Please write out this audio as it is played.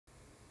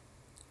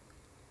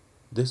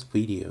This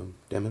video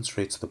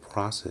demonstrates the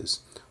process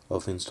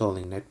of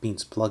installing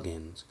NetBeans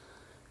plugins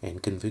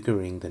and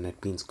configuring the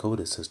NetBeans code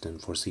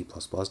assistant for C++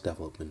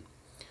 development.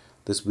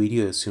 This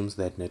video assumes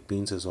that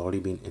NetBeans has already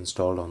been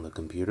installed on the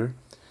computer.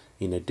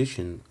 In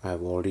addition,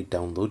 I've already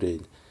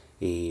downloaded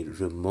a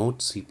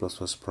remote C++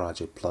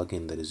 project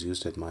plugin that is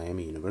used at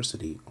Miami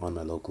University on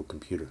my local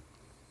computer.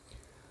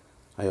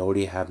 I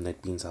already have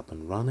NetBeans up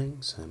and running,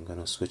 so I'm going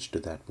to switch to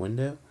that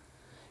window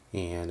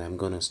and I'm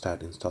going to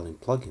start installing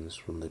plugins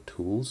from the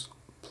Tools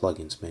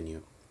Plugins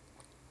menu.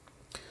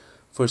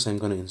 First, I'm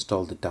going to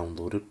install the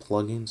downloaded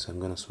plugins. I'm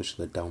going to switch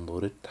to the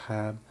Downloaded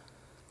tab,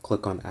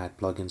 click on Add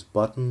Plugins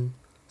button,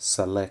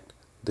 select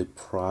the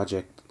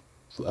project,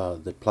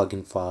 the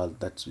plugin file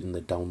that's in the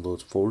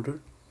Downloads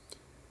folder,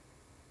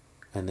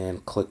 and then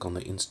click on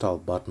the Install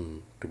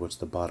button towards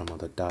the bottom of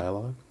the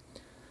dialog.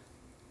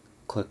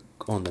 Click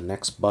on the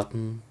Next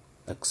button,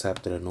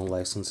 accept there are no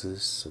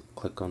licenses, so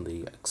click on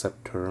the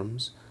Accept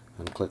Terms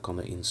and click on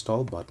the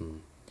Install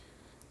button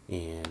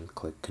and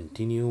click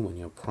Continue when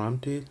you're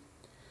prompted,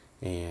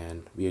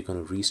 and we are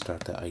going to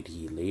restart the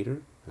IDE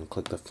later and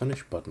click the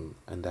Finish button,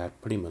 and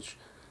that pretty much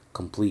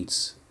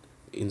completes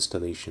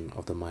installation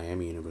of the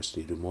Miami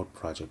University Remote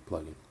Project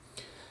plugin.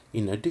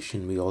 In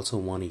addition, we also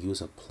want to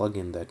use a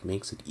plugin that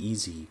makes it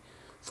easy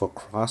for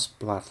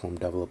cross-platform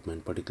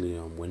development, particularly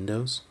on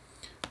Windows.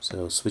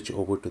 So switch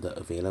over to the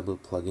Available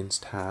Plugins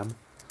tab,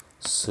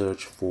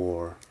 search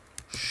for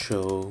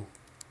Show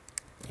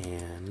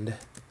and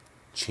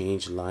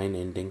Change Line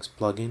Endings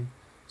plugin.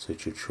 So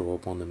it should show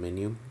up on the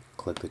menu.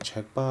 Click the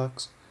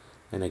checkbox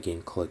and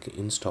again click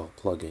Install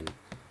Plugin.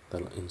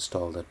 That'll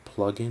install that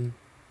plugin.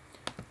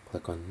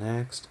 Click on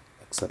Next,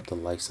 accept the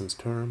license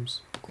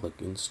terms, click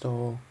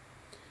Install,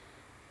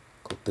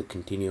 click the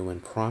Continue when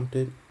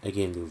prompted.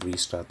 Again, we'll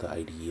restart the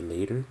IDE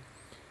later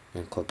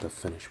and click the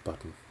Finish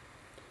button.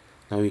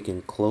 Now you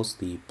can close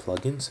the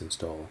plugins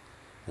install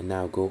and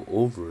now go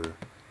over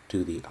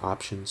to the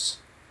options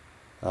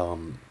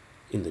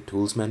in the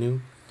Tools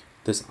menu.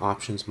 This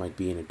options might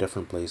be in a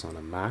different place on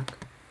a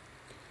Mac.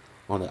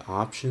 On the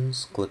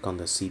options, click on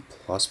the C++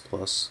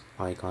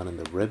 icon in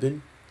the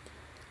ribbon.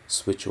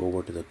 Switch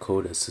over to the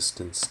Code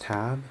Assistance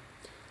tab.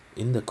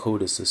 In the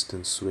Code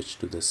Assistance, switch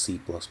to the C++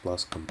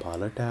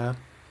 Compiler tab.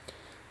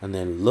 And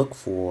then look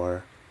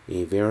for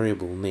a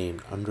variable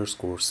named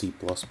 _C++.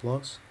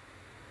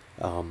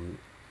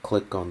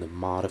 Click on the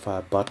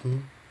Modify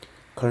button.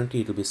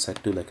 Currently, it will be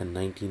set to like a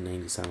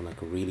 1997,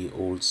 like a really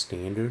old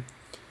standard.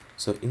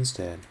 So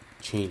instead,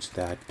 change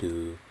that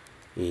to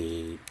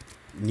a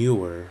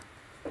newer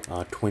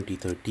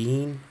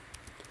 2013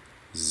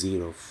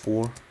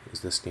 04 is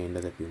the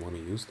standard that we want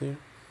to use there.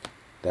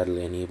 That'll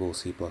enable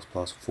C++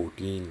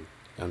 14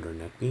 under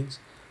NetBeans,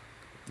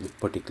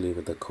 particularly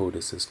with the Code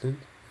Assistant.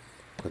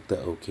 Click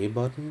the OK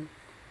button.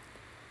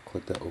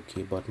 Click the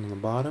OK button on the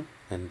bottom,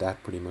 and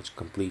that pretty much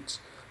completes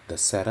the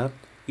setup.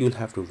 You'll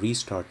have to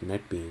restart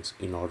NetBeans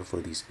in order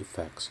for these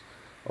effects,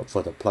 or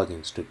for the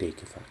plugins to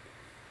take effect.